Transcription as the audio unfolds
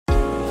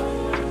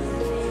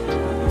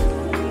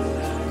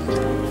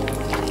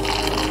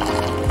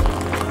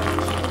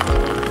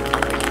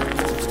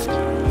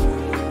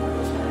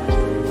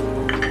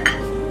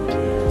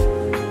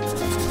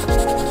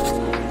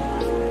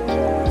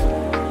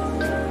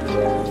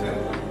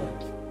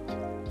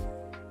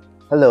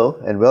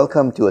Hello and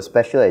welcome to a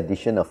special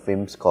edition of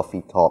FIMM's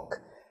Coffee Talk.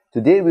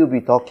 Today we'll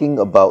be talking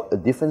about a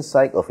different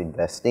side of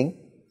investing,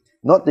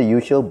 not the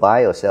usual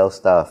buy or sell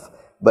stuff,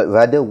 but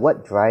rather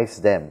what drives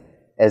them,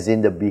 as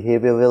in the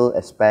behavioral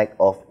aspect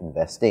of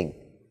investing.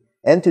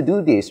 And to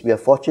do this, we are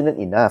fortunate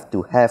enough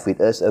to have with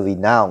us a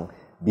renowned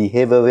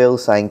behavioral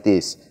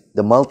scientist,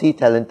 the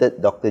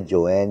multi-talented Dr.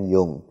 Joanne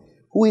Yoong,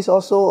 who is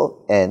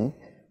also an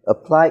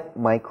applied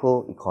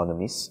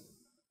microeconomist,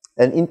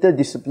 an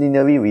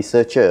interdisciplinary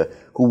researcher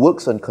who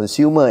works on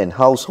consumer and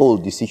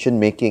household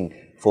decision-making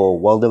for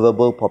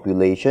vulnerable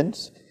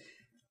populations,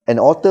 an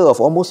author of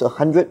almost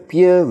 100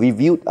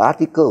 peer-reviewed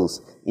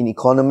articles in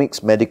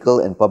economics, medical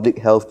and public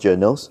health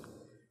journals.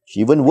 She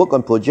even worked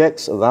on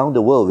projects around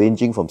the world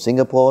ranging from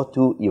Singapore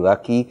to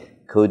Iraqi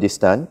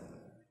Kurdistan.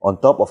 On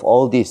top of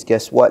all this,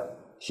 guess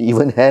what? She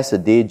even has a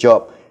day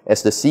job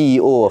as the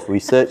CEO of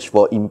Research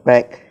for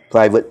Impact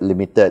Private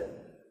Limited.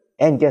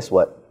 And guess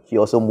what? She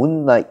also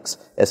moonlights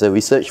as a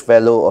research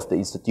fellow of the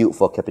Institute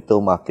for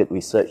Capital Market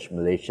Research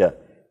Malaysia.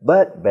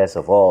 But best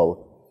of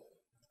all,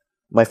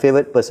 my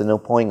favorite personal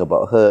point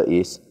about her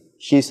is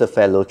she's a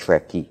fellow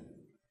Trekkie.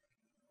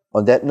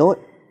 On that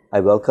note, I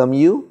welcome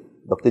you,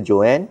 Dr.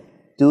 Joanne,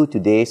 to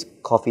today's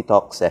Coffee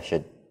Talk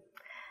session.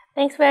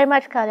 Thanks very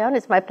much, Kalyan.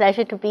 It's my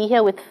pleasure to be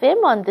here with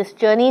FIMM on this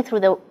journey through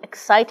the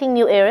exciting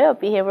new area of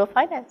behavioral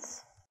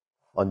finance.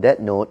 On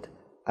that note,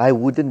 I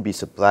wouldn't be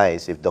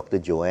surprised if Dr.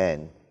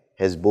 Joanne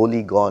has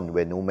boldly gone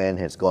where no man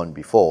has gone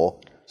before.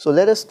 So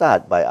let us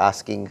start by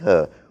asking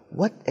her,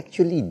 what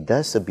actually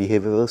does a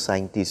behavioral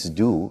scientist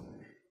do,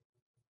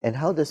 and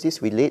how does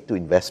this relate to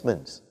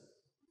investments?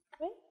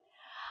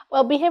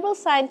 Well, behavioral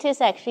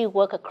scientists actually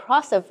work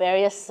across the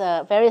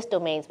various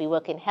domains. We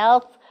work in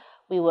health,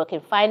 we work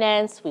in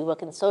finance, we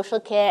work in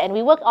social care, and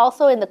we work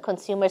also in the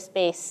consumer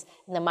space,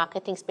 in the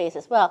marketing space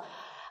as well.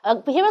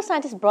 Behavioral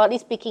scientists, broadly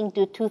speaking,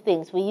 do two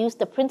things. We use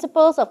the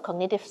principles of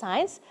cognitive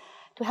science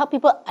to help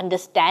people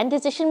understand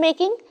decision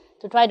making,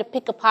 to try to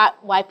pick apart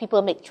why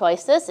people make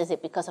choices. Is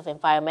it because of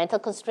environmental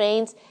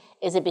constraints?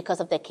 Is it because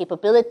of their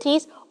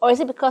capabilities? Or is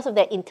it because of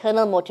their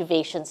internal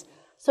motivations?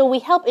 So we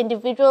help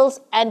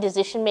individuals and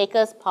decision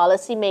makers,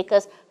 policy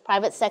makers,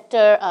 private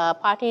sector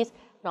parties,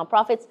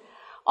 nonprofits,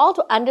 all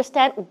to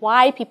understand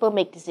why people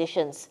make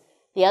decisions.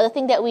 The other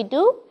thing that we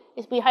do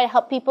is we try to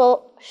help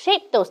people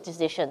shape those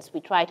decisions. We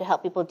try to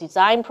help people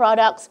design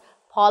products,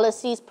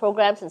 policies,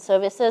 programs, and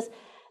services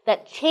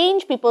that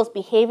change people's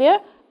behavior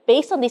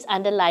based on these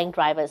underlying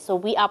drivers. So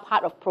we are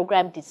part of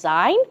program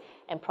design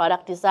and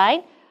product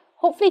design,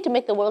 hopefully to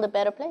make the world a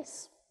better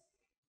place.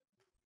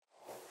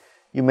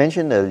 You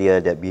mentioned earlier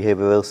that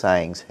behavioral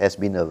science has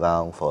been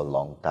around for a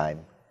long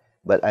time,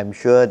 but I'm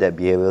sure that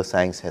behavioral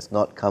science has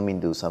not come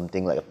into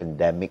something like a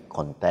pandemic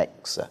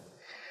context.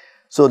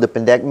 So the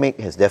pandemic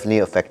has definitely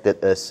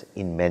affected us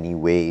in many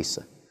ways.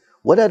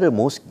 What are the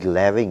most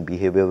glaring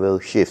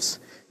behavioral shifts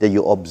that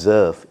you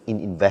observe in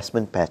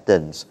investment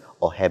patterns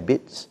or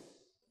habits?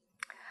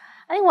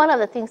 I think one of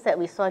the things that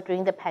we saw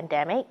during the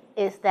pandemic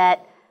is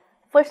that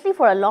firstly,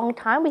 for a long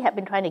time, we have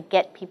been trying to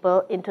get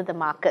people into the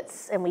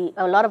markets. And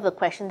a lot of the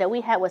question that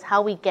we had was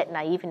how we get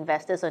naive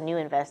investors or new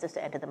investors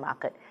to enter the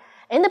market.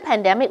 In the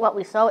pandemic, what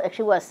we saw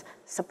actually was,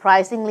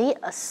 surprisingly,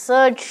 a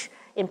surge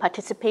in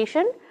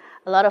participation.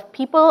 A lot of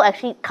people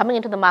actually coming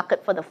into the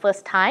market for the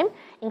first time,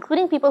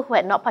 including people who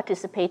had not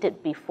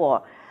participated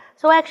before.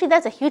 So actually,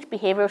 that's a huge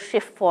behavioral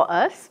shift for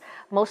us,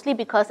 mostly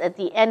because at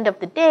the end of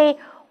the day,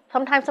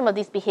 sometimes some of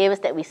these behaviors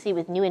that we see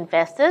with new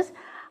investors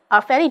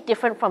are fairly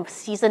different from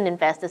seasoned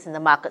investors in the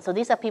market. So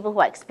these are people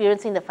who are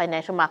experiencing the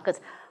financial markets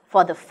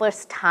for the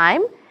first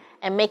time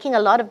and making a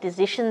lot of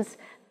decisions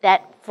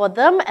that for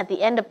them at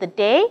the end of the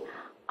day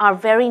are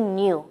very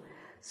new.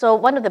 So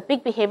one of the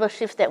big behavioral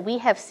shifts that we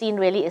have seen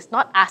really is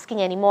not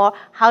asking anymore,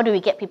 how do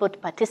we get people to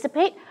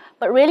participate,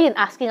 but really in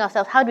asking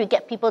ourselves, how do we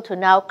get people to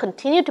now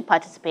continue to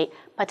participate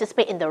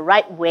in the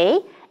right way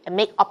and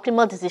make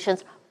optimal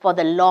decisions for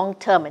the long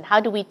term? And how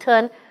do we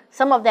turn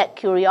some of that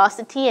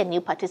curiosity and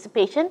new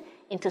participation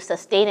into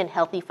sustained and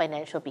healthy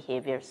financial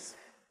behaviors?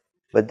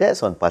 But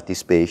that's on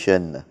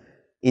participation.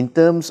 In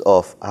terms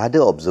of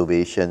other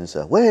observations,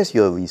 what has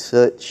your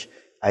research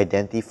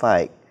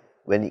identified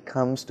when it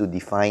comes to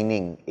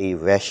defining a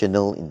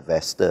rational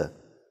investor?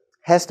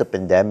 Has the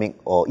pandemic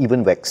or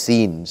even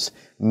vaccines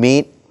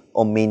made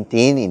or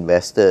maintained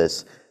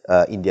investors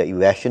in their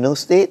irrational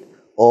state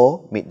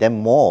or made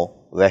them more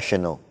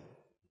rational?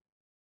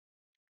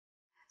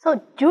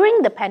 So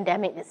during the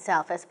pandemic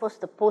itself, as opposed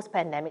to the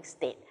post-pandemic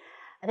state,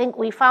 I think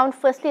we found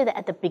firstly that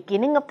at the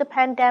beginning of the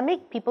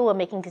pandemic, people were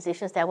making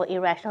decisions that were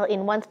irrational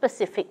in one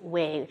specific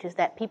way, which is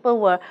that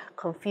people were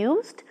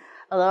confused.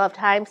 A lot of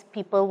times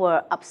people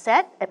were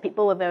upset and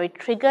people were very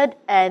triggered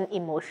and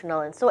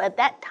emotional. And so at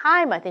that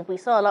time, I think we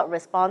saw a lot of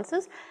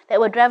responses that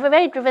were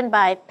very driven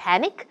by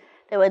panic,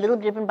 that were a little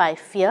driven by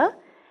fear.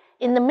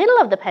 In the middle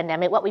of the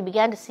pandemic, what we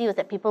began to see was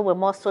that people were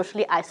more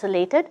socially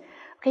isolated.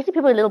 Occasionally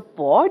people were a little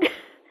bored.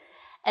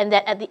 And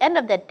that at the end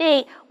of that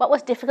day, what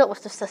was difficult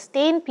was to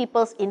sustain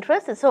people's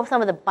interest. And so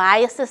some of the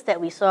biases that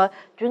we saw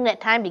during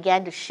that time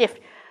began to shift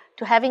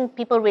to having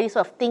people really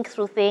sort of think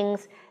through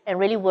things and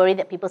really worry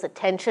that people's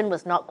attention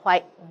was not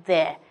quite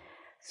there.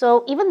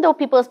 So even though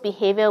people's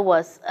behavior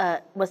was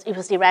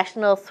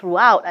irrational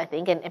throughout, I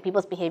think, and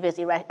people's behavior is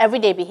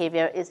everyday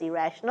behavior is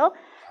irrational,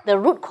 the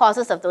root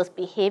causes of those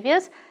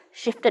behaviors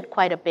shifted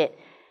quite a bit.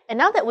 And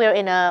now that we're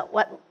in a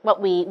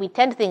what we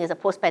tend to think is a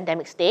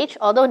post-pandemic stage,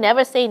 although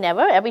never say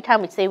never, every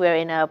time we say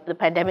the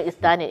pandemic is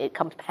done, it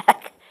comes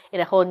back in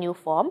a whole new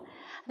form.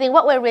 I think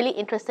what we're really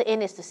interested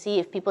in is to see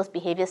if people's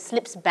behavior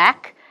slips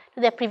back to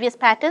their previous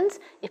patterns,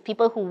 if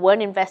people who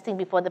weren't investing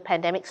before the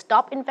pandemic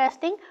stop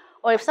investing,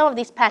 or if some of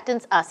these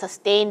patterns are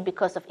sustained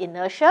because of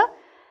inertia,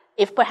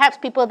 if perhaps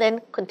people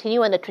then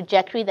continue on the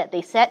trajectory that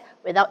they set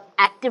without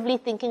actively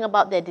thinking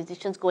about their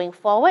decisions going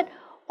forward,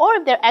 or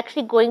if they're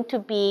actually going to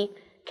be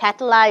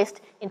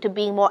catalyzed into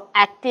being more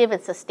active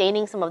and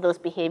sustaining some of those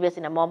behaviors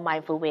in a more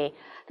mindful way.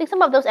 I think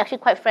some of those actually,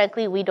 quite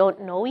frankly, we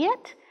don't know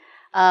yet.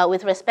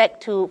 With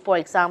respect to, for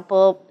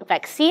example,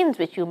 vaccines,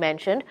 which you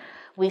mentioned,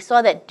 we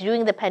saw that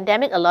during the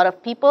pandemic, a lot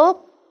of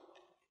people,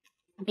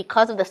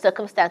 because of the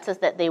circumstances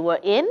that they were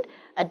in,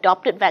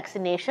 adopted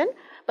vaccination,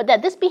 but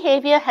that this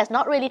behavior has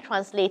not really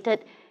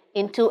translated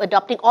into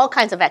adopting all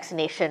kinds of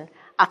vaccination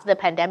after the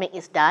pandemic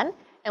is done.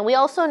 And we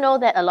also know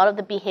that a lot of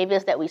the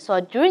behaviors that we saw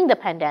during the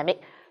pandemic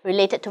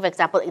related to, for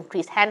example,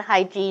 increased hand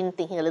hygiene,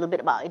 thinking a little bit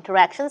about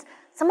interactions,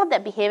 some of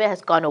that behavior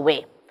has gone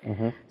away.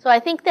 So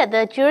I think that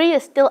the jury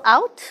is still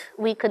out.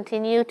 We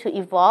continue to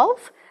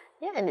evolve.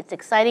 Yeah, and it's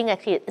exciting,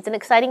 actually. It's an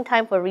exciting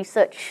time for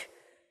research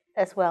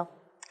as well.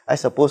 I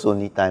suppose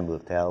only time will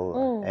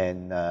tell,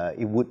 and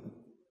it would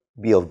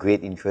be of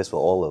great interest for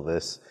all of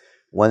us.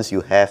 Once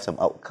you have some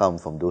outcome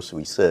from those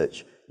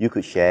research, you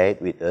could share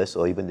it with us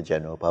or even the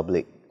general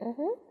public.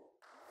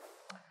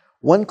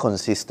 One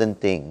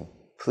consistent thing,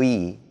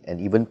 pre and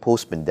even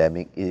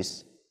post-pandemic,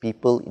 is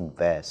people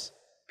invest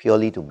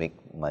purely to make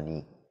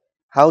money.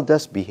 How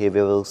does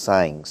behavioral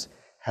science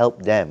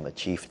help them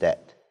achieve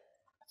that?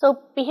 So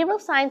behavioral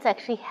science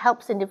actually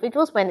helps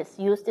individuals when it's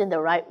used in the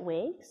right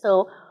way.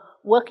 So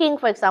working,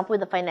 for example,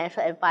 with a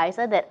financial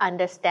advisor that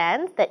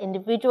understands that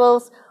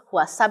individuals who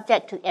are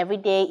subject to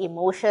everyday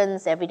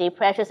emotions, everyday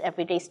pressures,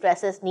 everyday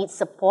stresses need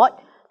support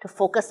to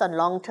focus on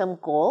long-term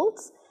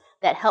goals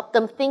that help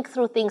them think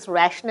through things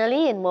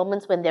rationally in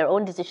moments when their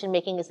own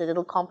decision-making is a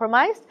little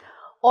compromised.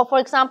 Or, for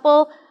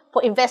example,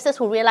 for investors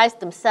who realize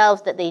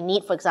themselves that they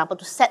need, for example,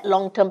 to set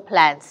long-term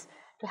plans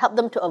to help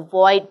them to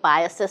avoid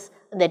biases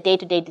in their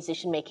day-to-day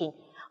decision-making.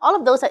 All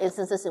of those are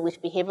instances in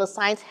which behavioral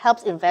science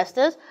helps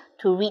investors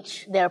to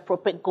reach their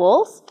appropriate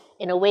goals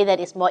in a way that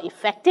is more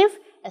effective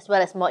as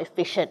well as more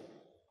efficient.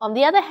 On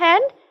the other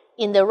hand,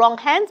 in the wrong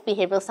hands,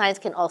 behavioral science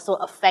can also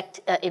affect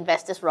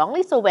investors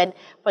wrongly. So when,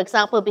 for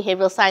example,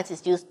 behavioral science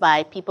is used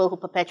by people who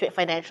perpetuate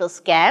financial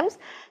scams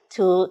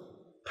to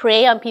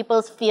prey on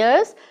people's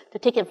fears, to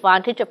take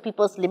advantage of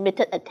people's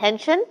limited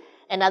attention,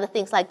 and other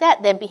things like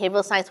that, then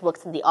behavioral science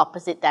works in the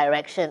opposite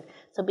direction.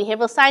 So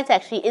behavioral science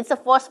actually is a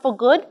force for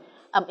good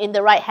in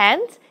the right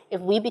hands.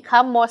 If we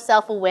become more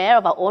self-aware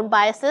of our own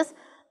biases,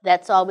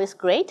 that's always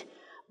great.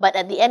 But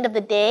at the end of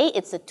the day,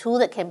 it's a tool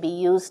that can be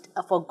used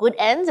for good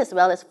ends as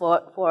well as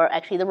for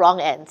actually the wrong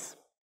ends.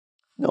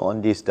 No,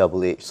 on this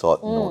double-edged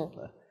sword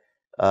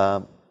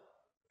note,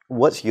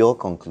 what's your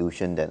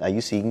conclusion then? Are you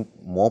seeing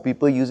more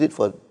people use it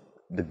for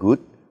the good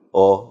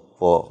or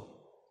for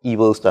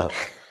evil stuff?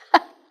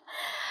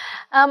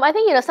 I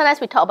think, sometimes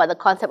we talk about the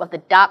concept of the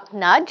dark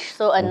nudge.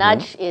 So a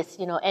nudge is,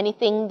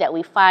 anything that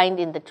we find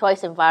in the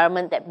choice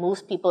environment that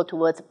moves people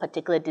towards a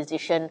particular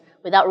decision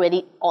without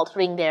really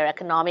altering their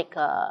economic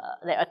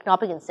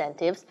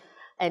incentives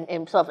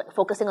and sort of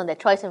focusing on their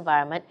choice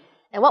environment.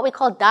 And what we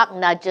call dark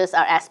nudges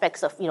are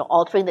aspects of,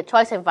 altering the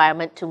choice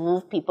environment to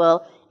move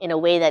people in a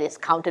way that is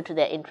counter to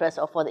their interests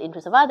or for the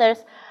interests of others.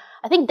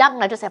 I think dark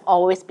nudges have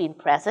always been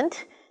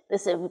present.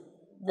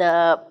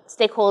 The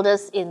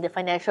stakeholders in the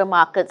financial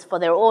markets, for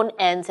their own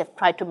ends, have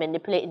tried to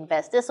manipulate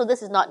investors. So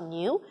this is not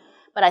new.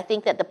 But I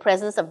think that the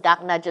presence of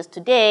dark nudges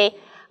today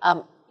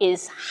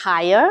is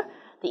higher.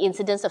 The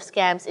incidence of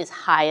scams is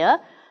higher.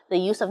 The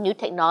use of new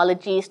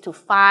technologies to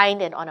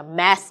find and on a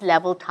mass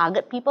level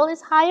target people is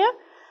higher.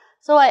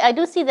 So I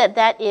do see that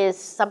that is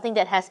something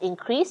that has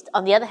increased.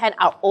 On the other hand,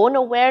 our own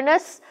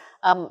awareness,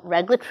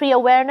 regulatory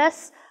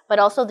awareness, but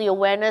also the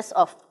awareness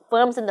of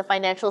firms in the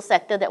financial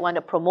sector that want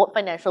to promote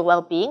financial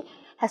well-being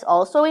has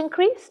also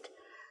increased.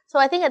 So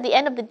I think at the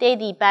end of the day,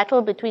 the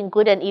battle between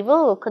good and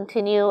evil will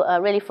continue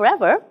really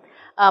forever.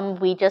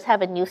 We just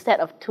have a new set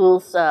of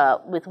tools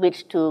with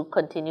which to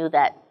continue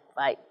that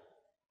fight.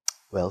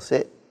 Well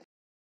said.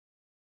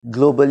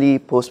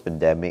 Globally,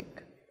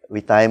 post-pandemic,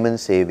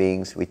 retirement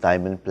savings,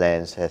 retirement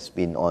plans has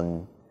been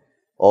on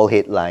all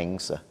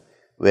headlines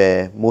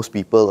where most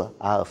people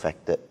are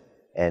affected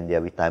and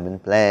their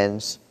retirement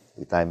plans,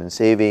 retirement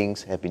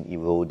savings have been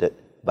eroded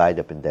by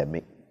the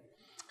pandemic.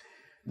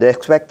 The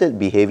expected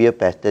behavior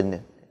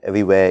pattern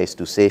everywhere is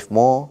to save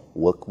more,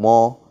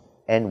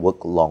 and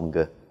work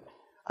longer.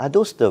 Are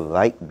those the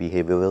right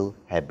behavioral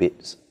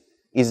habits?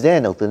 Is there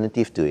an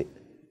alternative to it?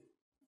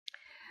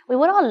 We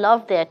would all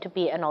love there to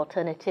be an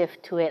alternative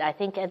to it. I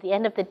think at the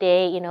end of the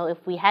day, if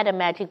we had a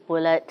magic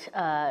bullet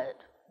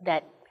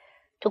that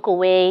took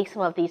away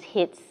some of these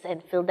hits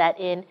and filled that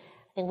in,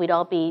 I think we'd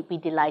all be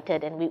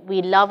delighted. And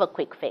we love a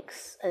quick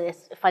fix.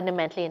 It's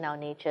fundamentally in our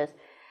natures.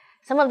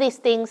 Some of these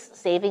things,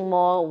 saving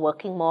more,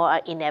 working more,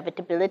 are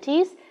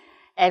inevitabilities.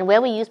 And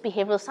where we use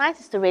behavioral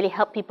science is to really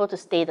help people to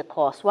stay the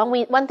course.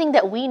 One thing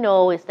that we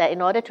know is that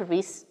in order to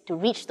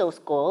reach those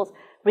goals,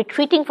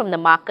 retreating from the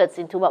markets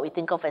into what we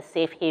think of as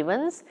safe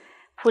havens,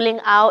 pulling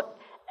out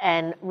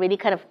and really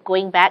kind of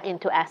going back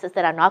into assets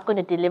that are not going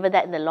to deliver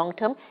that in the long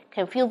term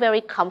can feel very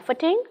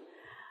comforting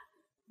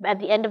at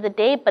the end of the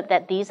day, but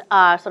that these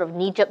are sort of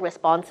knee-jerk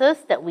responses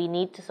that we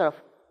need to sort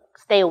of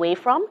stay away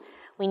from.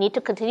 We need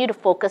to continue to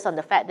focus on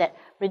the fact that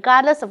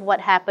regardless of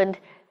what happened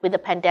with the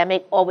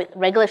pandemic or with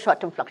regular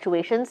short-term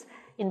fluctuations,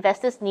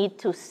 investors need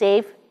to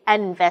save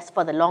and invest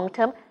for the long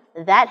term.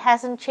 That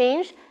hasn't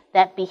changed.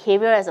 That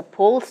behavior as a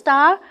pole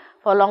star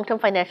for long-term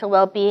financial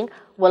well-being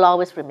will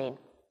always remain.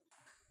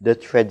 The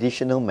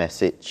traditional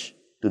message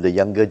to the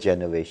younger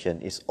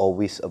generation is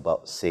always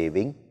about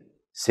saving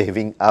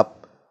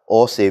up,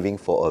 or saving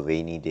for a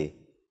rainy day.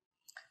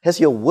 Has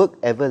your work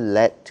ever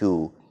led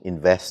to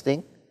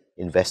investing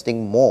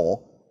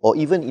more, or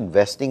even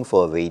investing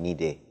for a rainy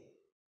day?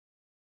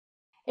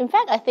 In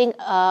fact, I think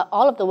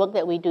all of the work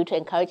that we do to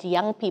encourage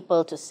young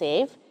people to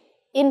save,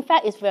 in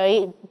fact, is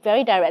very,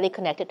 very directly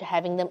connected to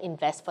having them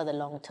invest for the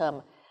long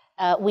term.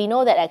 We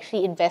know that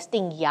actually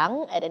investing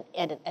young at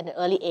an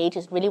early age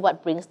is really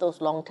what brings those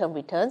long-term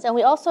returns. And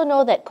we also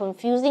know that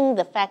confusing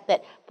the fact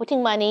that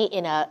putting money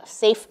in a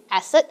safe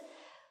asset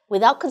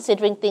without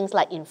considering things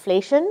like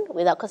inflation,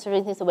 without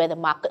considering things like where the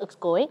market is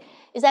going,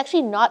 is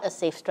actually not a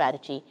safe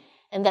strategy.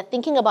 And that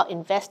thinking about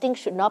investing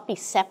should not be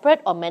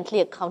separate or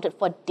mentally accounted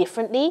for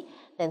differently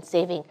than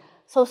saving.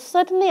 So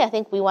certainly I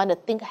think we want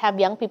to have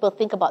young people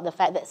think about the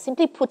fact that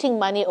simply putting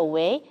money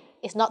away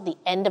is not the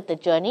end of the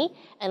journey.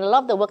 And a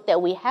lot of the work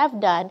that we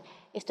have done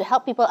is to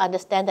help people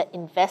understand that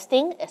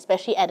investing,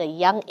 especially at a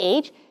young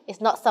age,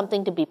 is not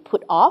something to be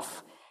put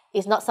off,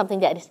 is not something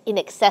that is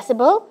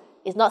inaccessible,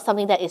 is not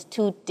something that is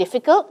too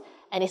difficult,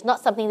 and it's not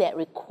something that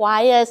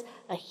requires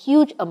a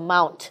huge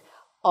amount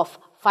of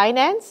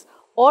finance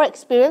or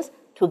experience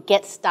to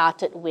get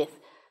started with.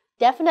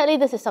 Definitely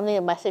this is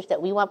a message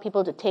that we want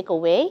people to take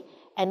away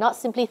and not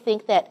simply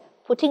think that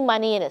putting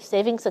money in a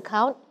savings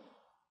account,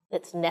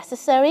 it's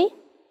necessary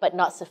but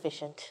not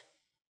sufficient.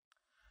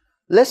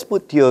 Let's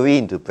put theory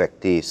into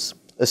practice.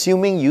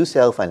 Assuming you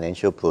sell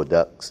financial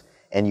products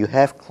and you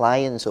have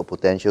clients or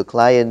potential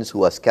clients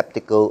who are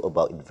skeptical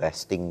about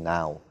investing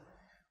now,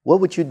 what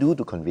would you do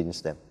to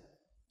convince them?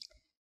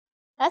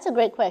 That's a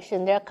great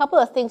question. There are a couple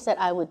of things that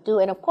I would do.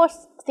 And of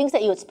course, things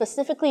that you would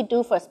specifically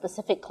do for a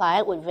specific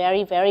client would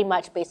vary very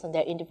much based on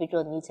their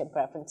individual needs and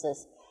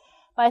preferences.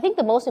 But I think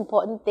the most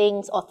important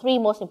things, or three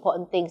most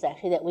important things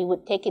actually, that we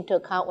would take into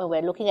account when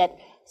we're looking at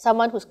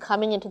someone who's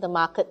coming into the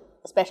market,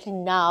 especially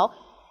now,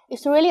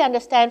 is to really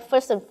understand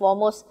first and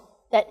foremost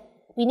that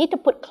we need to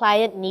put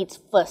client needs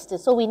first. And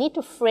so we need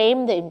to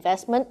frame the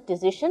investment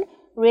decision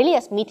really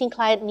as meeting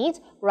client needs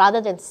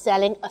rather than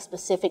selling a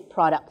specific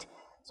product.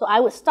 So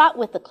I would start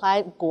with the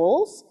client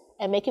goals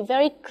and make it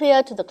very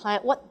clear to the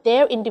client what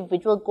their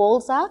individual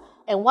goals are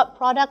and what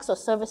products or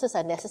services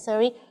are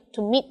necessary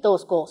to meet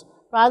those goals,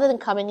 rather than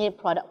coming in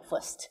product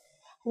first.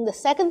 And the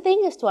second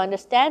thing is to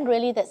understand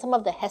really that some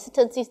of the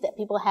hesitancies that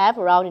people have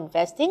around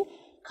investing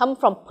come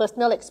from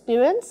personal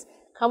experience,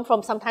 come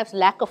from sometimes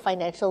lack of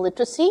financial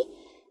literacy,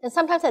 and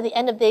sometimes at the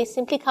end of the day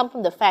simply come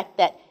from the fact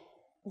that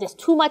there's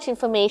too much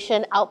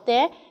information out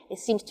there, it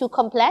seems too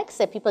complex,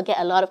 and people get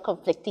a lot of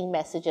conflicting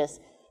messages.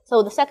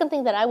 So the second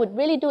thing that I would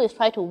really do is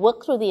try to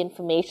work through the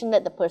information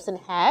that the person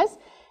has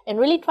and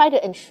really try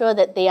to ensure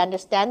that they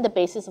understand the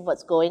basis of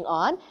what's going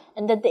on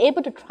and that they're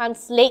able to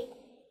translate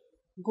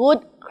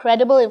good,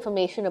 credible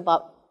information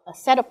about a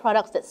set of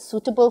products that's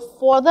suitable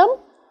for them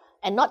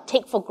and not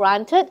take for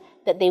granted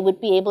that they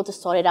would be able to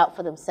sort it out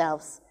for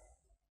themselves.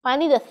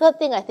 Finally, the third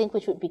thing I think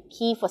which would be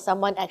key for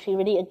someone actually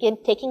really, again,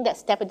 taking that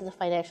step into the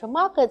financial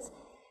markets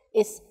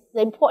is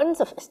the importance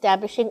of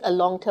establishing a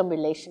long-term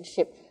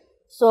relationship.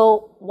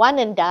 So one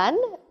and done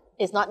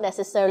is not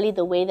necessarily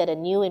the way that a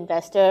new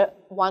investor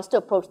wants to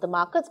approach the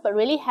markets, but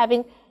really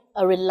having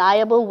a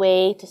reliable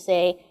way to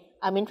say,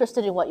 I'm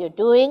interested in what you're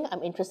doing,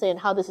 I'm interested in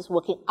how this is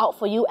working out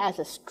for you as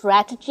a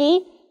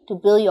strategy to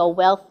build your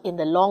wealth in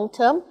the long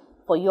term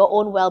for your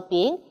own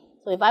well-being.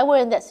 So if I were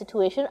in that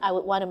situation, I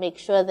would want to make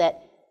sure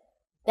that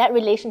that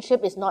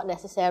relationship is not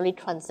necessarily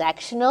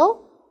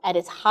transactional at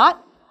its heart,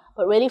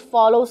 but really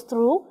follows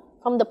through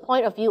from the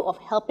point of view of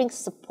helping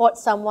support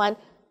someone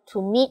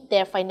to meet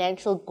their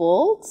financial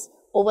goals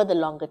over the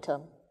longer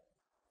term.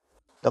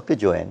 Dr.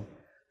 Joanne,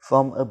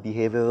 from a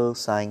behavioral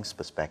science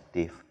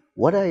perspective,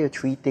 what are your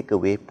 3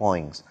 takeaway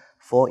points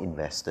for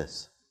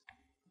investors?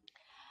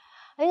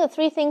 I think the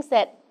 3 things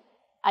that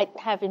I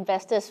have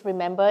investors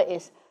remember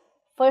is,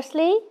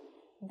 firstly,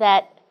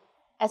 that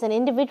as an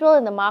individual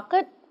in the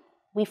market,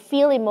 We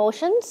feel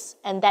emotions,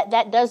 and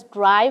that does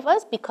drive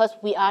us because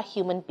we are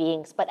human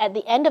beings. But at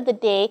the end of the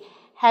day,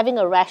 having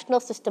a rational,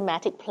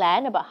 systematic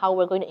plan about how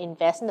we're going to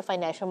invest in the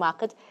financial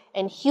markets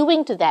and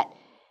hewing to that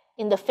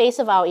in the face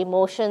of our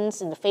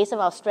emotions, in the face of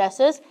our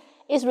stresses,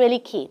 is really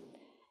key.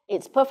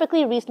 It's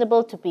perfectly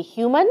reasonable to be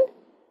human,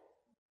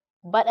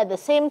 but at the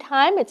same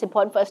time, it's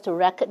important for us to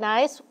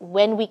recognize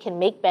when we can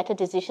make better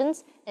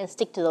decisions and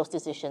stick to those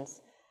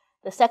decisions.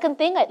 The second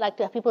thing I'd like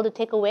to have people to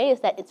take away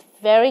is that it's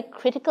very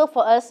critical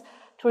for us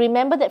to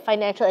remember that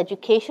financial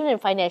education and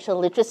financial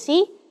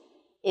literacy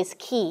is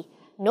key.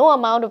 No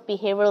amount of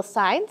behavioral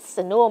science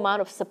and no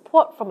amount of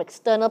support from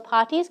external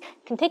parties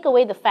can take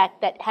away the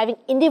fact that having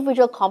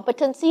individual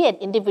competency and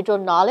individual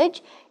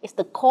knowledge is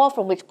the core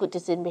from which good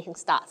decision making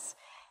starts.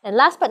 And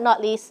last but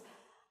not least,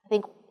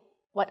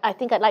 what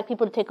I'd like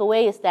people to take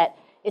away is that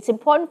it's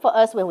important for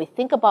us when we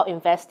think about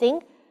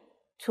investing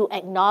to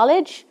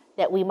acknowledge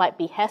that we might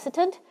be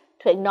hesitant,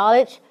 to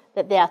acknowledge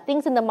that there are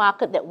things in the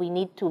market that we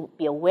need to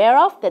be aware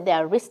of, that there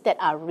are risks that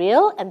are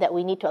real and that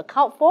we need to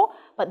account for,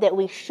 but that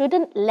we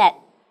shouldn't let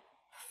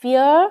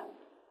fear,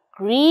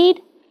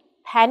 greed,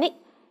 panic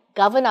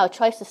govern our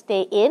choice to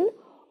stay in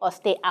or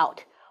stay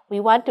out. We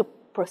want to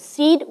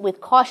proceed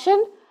with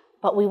caution,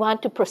 but we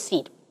want to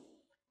proceed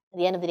at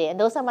the end of the day. And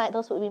those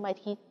would be my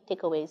key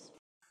takeaways.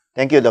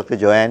 Thank you, Dr.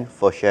 Joanne,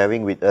 for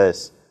sharing with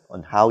us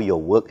on how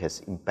your work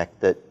has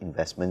impacted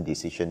investment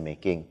decision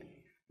making.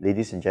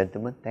 Ladies and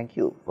gentlemen, thank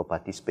you for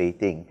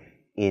participating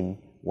in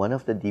one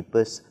of the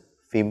deepest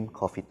FIMM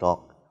Coffee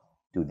Talk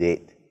to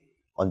date.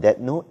 On that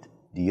note,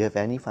 do you have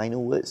any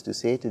final words to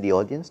say to the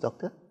audience,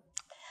 Doctor?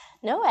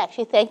 No,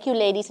 actually, thank you,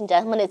 ladies and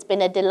gentlemen. It's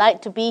been a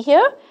delight to be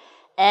here.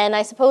 And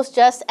I suppose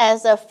just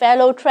as a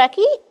fellow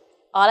Trekkie,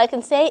 all I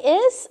can say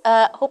is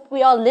hope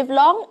we all live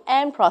long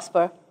and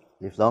prosper.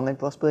 Live long and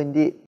prosper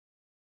indeed.